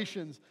 of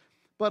Galatians,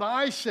 but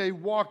I say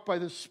walk by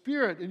the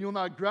Spirit, and you'll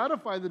not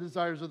gratify the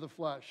desires of the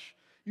flesh.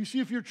 You see,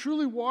 if you're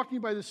truly walking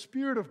by the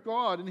Spirit of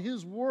God and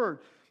his word,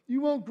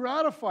 you won't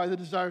gratify the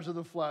desires of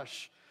the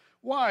flesh.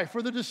 Why?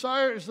 For the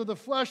desires of the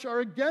flesh are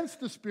against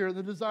the Spirit,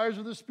 and the desires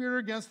of the Spirit are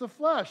against the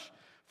flesh.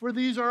 For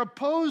these are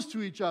opposed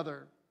to each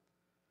other,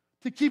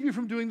 to keep you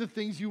from doing the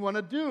things you want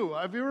to do.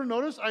 Have you ever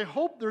noticed? I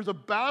hope there's a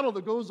battle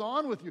that goes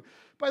on with you.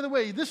 By the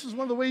way, this is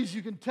one of the ways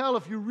you can tell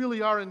if you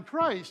really are in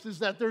Christ, is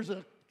that there's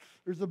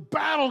a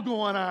battle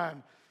going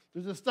on.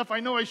 There's the stuff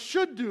I know I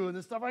should do and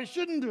the stuff I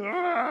shouldn't do.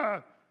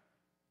 Ah!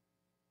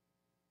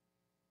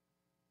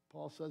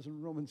 Paul says in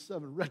Romans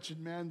 7, wretched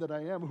man that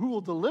I am, who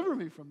will deliver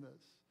me from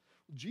this?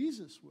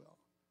 Jesus will.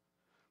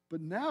 But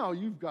now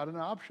you've got an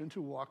option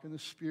to walk in the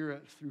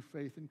Spirit through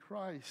faith in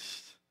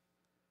Christ.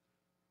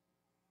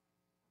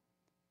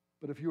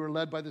 But if you are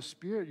led by the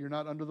Spirit, you're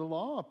not under the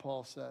law,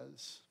 Paul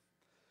says.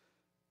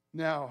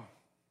 Now,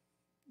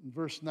 in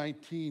verse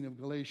 19 of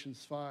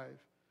Galatians 5,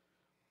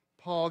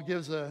 Paul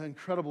gives an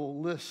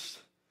incredible list.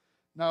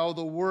 Now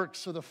the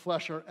works of the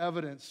flesh are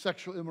evident: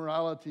 sexual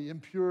immorality,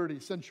 impurity,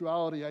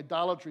 sensuality,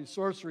 idolatry,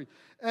 sorcery,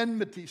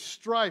 enmity,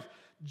 strife,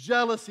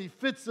 jealousy,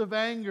 fits of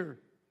anger.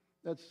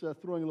 That's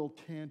throwing a little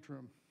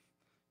tantrum.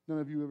 None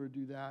of you ever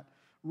do that.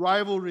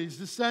 Rivalries,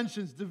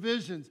 dissensions,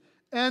 divisions,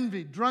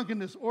 envy,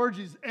 drunkenness,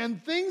 orgies,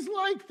 and things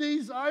like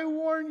these. I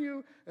warn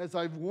you, as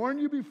I've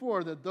warned you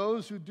before, that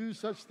those who do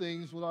such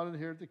things will not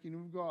inherit the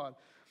kingdom of God.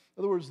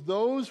 In other words,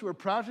 those who are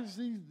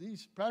practicing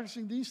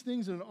these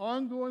things in an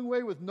ongoing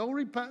way with no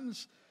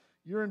repentance,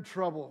 you're in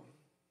trouble.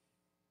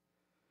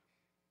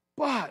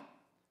 But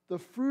the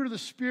fruit of the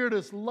Spirit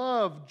is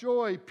love,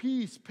 joy,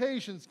 peace,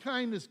 patience,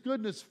 kindness,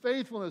 goodness,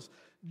 faithfulness,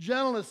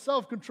 gentleness,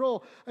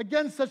 self-control.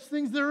 Against such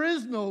things there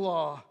is no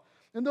law.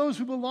 And those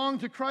who belong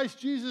to Christ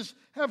Jesus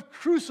have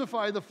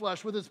crucified the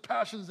flesh with its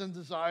passions and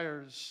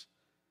desires.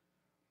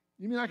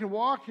 You mean I can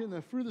walk in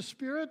the fruit of the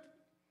Spirit?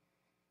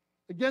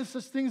 Against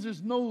such things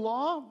there's no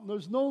law?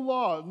 There's no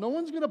law. No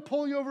one's going to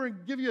pull you over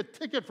and give you a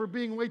ticket for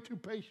being way too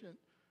patient.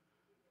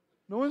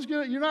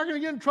 You're not going to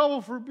get in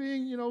trouble for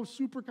being,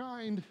 super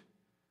kind.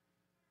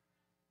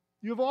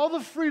 You have all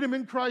the freedom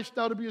in Christ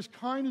now to be as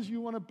kind as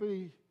you want to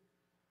be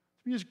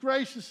as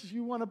gracious as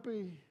you want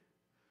to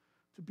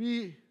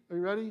be, are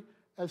you ready?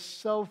 As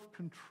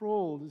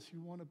self-controlled as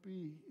you want to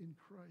be in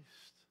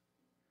Christ,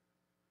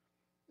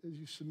 as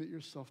you submit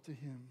yourself to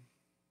Him.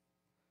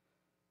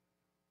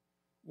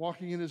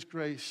 Walking in His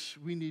grace,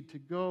 we need to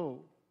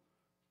go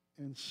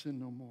and sin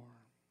no more.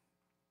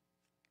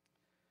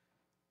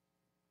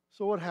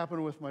 So what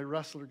happened with my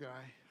wrestler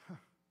guy?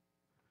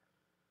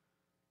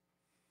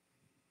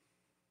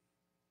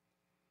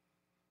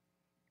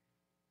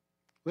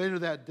 Later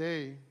that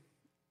day,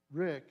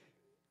 Rick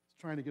is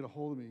trying to get a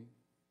hold of me.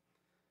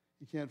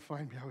 He can't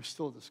find me. I was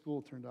still at the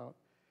school, it turned out.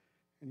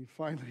 And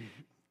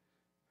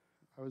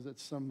I was at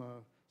some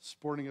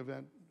sporting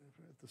event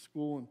at the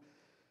school, and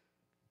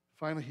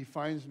finally he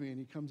finds me, and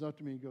he comes up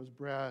to me and goes,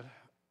 Brad,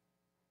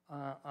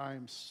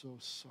 I'm so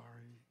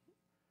sorry.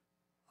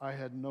 I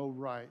had no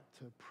right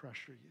to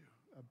pressure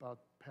you about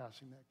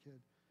passing that kid.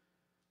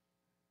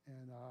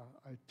 And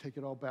I take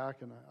it all back,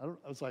 and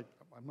I was like,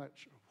 I'm not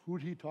sure. Who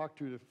did he talk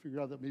to figure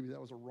out that maybe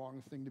that was a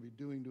wrong thing to be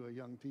doing to a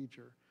young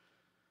teacher?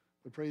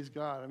 But praise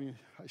God,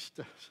 I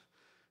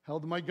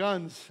held my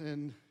guns,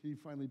 and he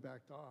finally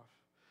backed off.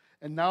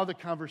 And now the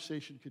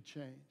conversation could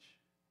change.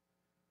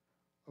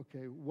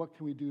 Okay, what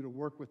can we do to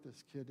work with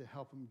this kid to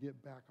help him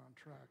get back on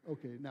track?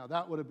 Okay, now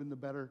that would have been the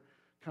better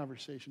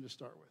conversation to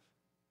start with,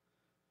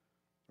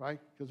 right?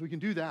 Because we can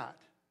do that.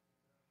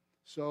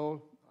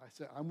 So I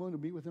said, I'm willing to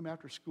meet with him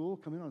after school,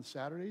 come in on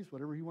Saturdays,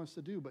 whatever he wants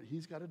to do, but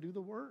he's got to do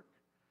the work.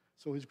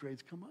 So his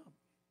grades come up.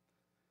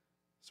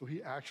 So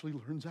he actually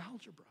learns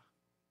algebra,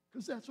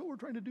 because that's what we're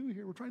trying to do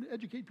here. We're trying to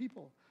educate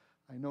people.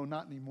 I know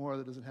not anymore,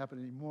 that doesn't happen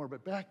anymore,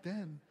 but back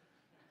then,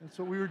 that's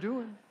what we were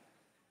doing.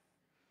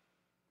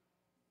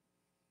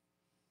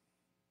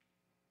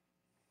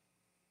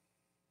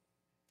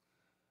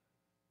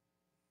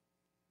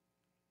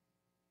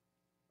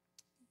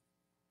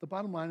 The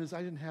bottom line is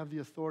I didn't have the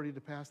authority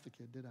to pass the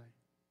kid, did I?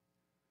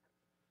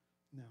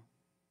 No.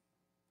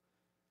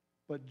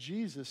 But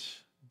Jesus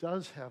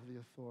does have the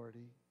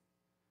authority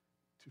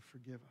to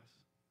forgive us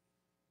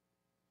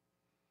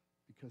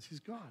because He's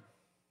God.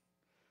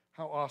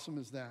 How awesome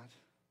is that?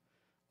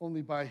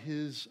 Only by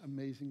His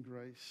amazing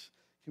grace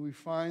can we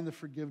find the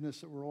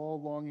forgiveness that we're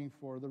all longing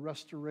for, the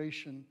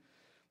restoration.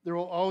 There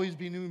will always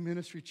be new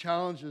ministry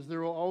challenges.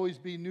 There will always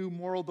be new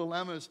moral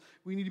dilemmas.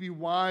 We need to be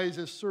wise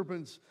as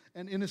serpents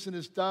and innocent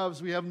as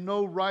doves. We have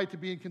no right to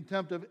be in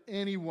contempt of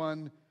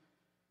anyone.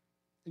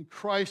 In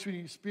Christ, we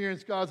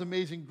experience God's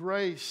amazing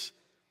grace.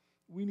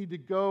 We need to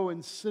go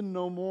and sin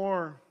no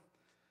more.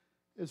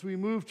 As we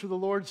move to the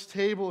Lord's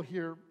table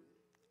here,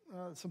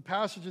 some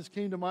passages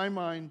came to my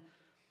mind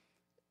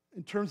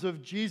in terms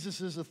of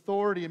Jesus'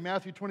 authority. In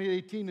Matthew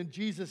 28:18, and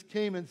Jesus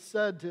came and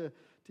said to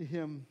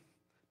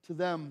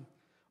them,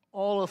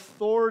 all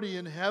authority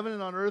in heaven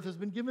and on earth has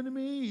been given to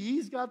me.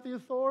 He's got the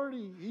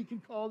authority. He can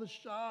call the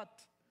shot.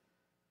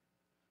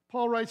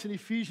 Paul writes in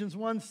Ephesians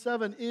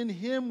 1:7, in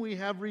Him we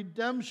have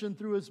redemption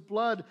through His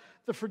blood,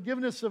 the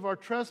forgiveness of our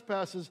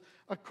trespasses,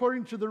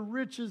 according to the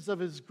riches of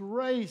His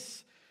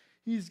grace.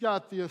 He's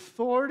got the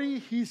authority.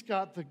 He's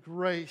got the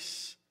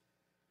grace,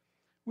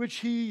 which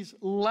He's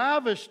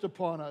lavished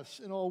upon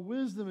us in all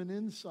wisdom and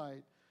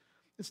insight.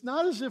 It's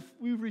not as if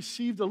we've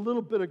received a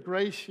little bit of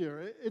grace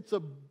here. It's a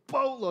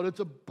boatload.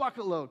 It's a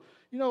bucket load.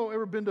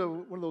 Ever been to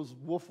one of those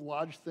Wolf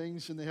Lodge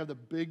things, and they have the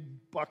big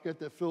bucket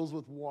that fills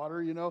with water,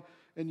 and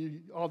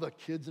all the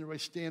kids and everybody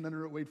stand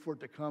under it, wait for it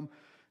to come.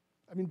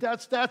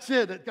 That's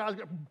it. God's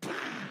got...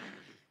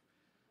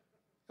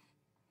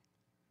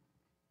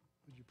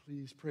 Would you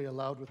please pray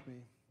aloud with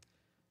me?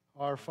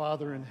 Our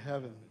Father in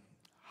heaven,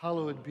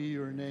 hallowed be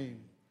your name.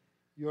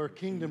 Your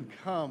kingdom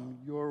come,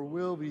 your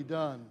will be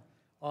done,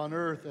 on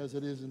earth as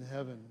it is in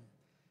heaven.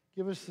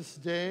 Give us this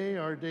day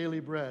our daily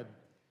bread,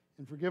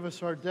 and forgive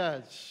us our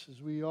debts,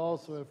 as we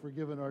also have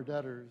forgiven our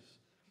debtors.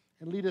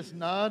 And lead us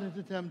not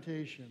into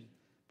temptation,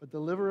 but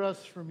deliver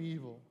us from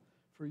evil.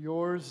 For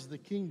yours is the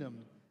kingdom,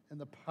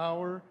 and the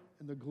power,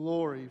 and the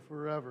glory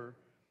forever.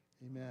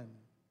 Amen.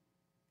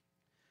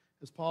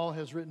 As Paul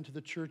has written to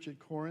the church at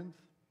Corinth,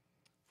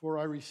 for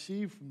I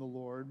received from the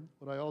Lord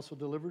what I also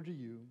delivered to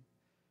you,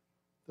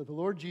 that the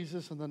Lord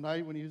Jesus, on the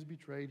night when He was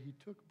betrayed, He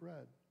took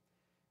bread.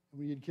 And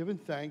when he had given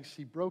thanks,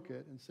 he broke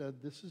it and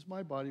said, "This is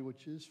my body,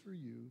 which is for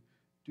you.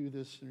 Do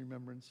this in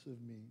remembrance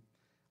of me."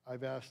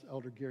 I've asked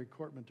Elder Gary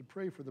Cortman to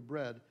pray for the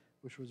bread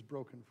which was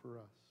broken for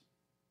us.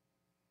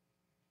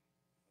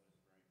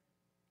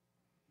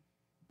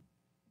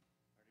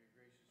 Our dear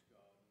gracious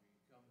God, we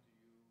come to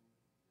you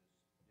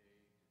this day to give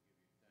you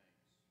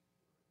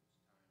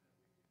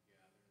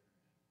thanks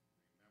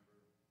for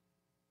this time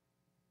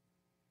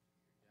that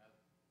we could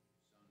gather and remember your death, your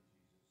Son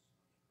Jesus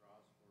on the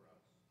cross for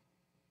us.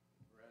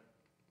 The bread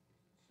is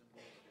a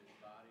symbol of his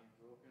body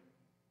broken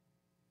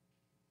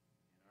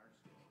in our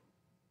stead,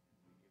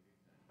 and we give you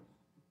thanks. In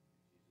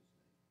Jesus' name, amen.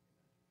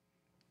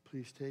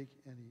 Please take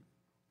and eat.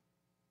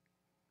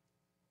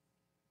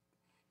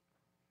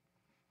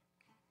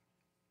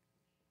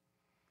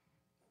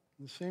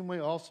 In the same way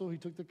also he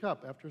took the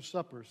cup after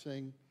supper,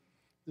 saying,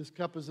 "This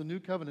cup is a new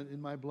covenant in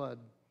my blood.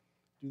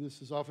 Do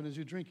this as often as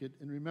you drink it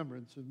in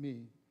remembrance of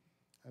me."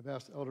 I've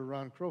asked Elder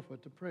Ron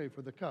Crowfoot to pray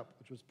for the cup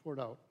which was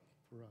poured out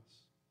for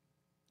us.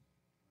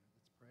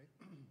 Let's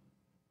pray.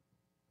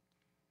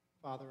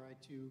 Father, I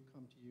too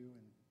come to you,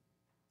 and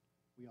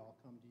we all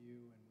come to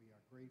you, and we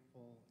are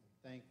grateful and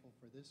thankful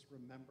for this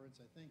remembrance.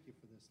 I thank you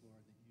for this,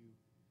 Lord, that you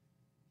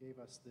gave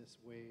us this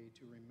way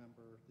to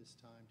remember this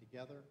time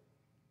together.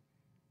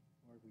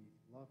 Lord, we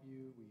love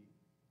you. We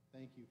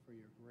thank you for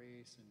your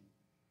grace and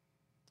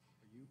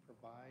for you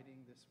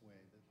providing this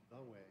way,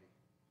 the way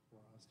for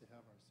us to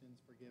have our sins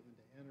forgiven,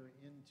 to enter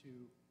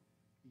into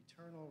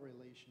eternal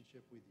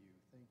relationship with you.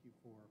 Thank you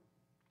for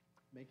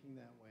making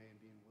that way and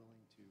being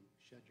willing to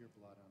shed your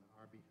blood on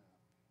our behalf.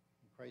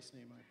 In Christ's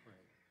name I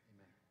pray.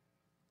 Amen.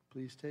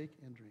 Please take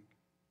and drink.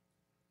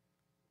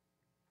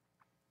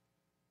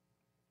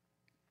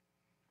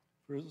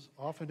 For as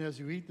often as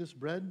you eat this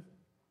bread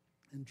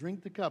and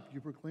drink the cup, you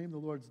proclaim the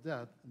Lord's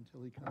death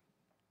until he comes.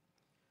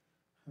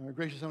 Our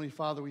gracious Heavenly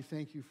Father, we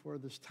thank you for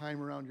this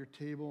time around your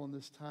table and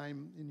this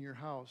time in your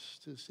house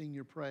to sing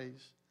your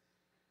praise.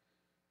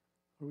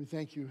 Lord, we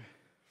thank you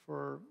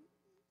for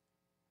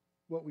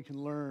what we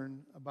can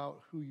learn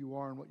about who you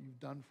are and what you've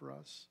done for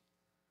us.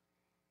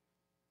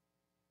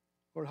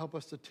 Lord, help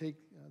us to take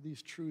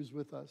these truths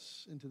with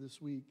us into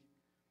this week,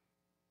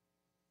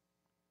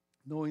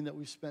 knowing that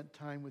we've spent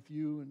time with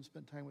you and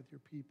spent time with your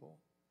people.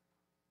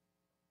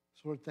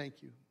 So, Lord,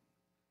 thank you.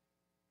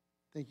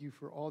 Thank you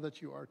for all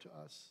that you are to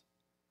us.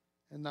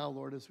 And now,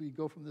 Lord, as we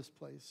go from this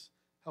place,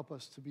 help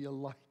us to be a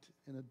light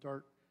in a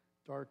dark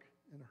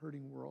and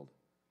hurting world.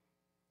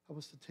 Help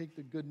us to take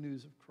the good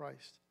news of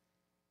Christ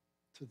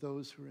to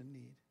those who are in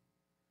need.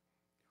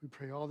 We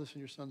pray all this in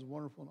your Son's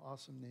wonderful and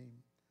awesome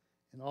name.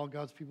 And all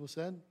God's people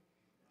said,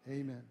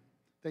 amen.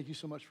 Thank you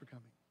so much for coming.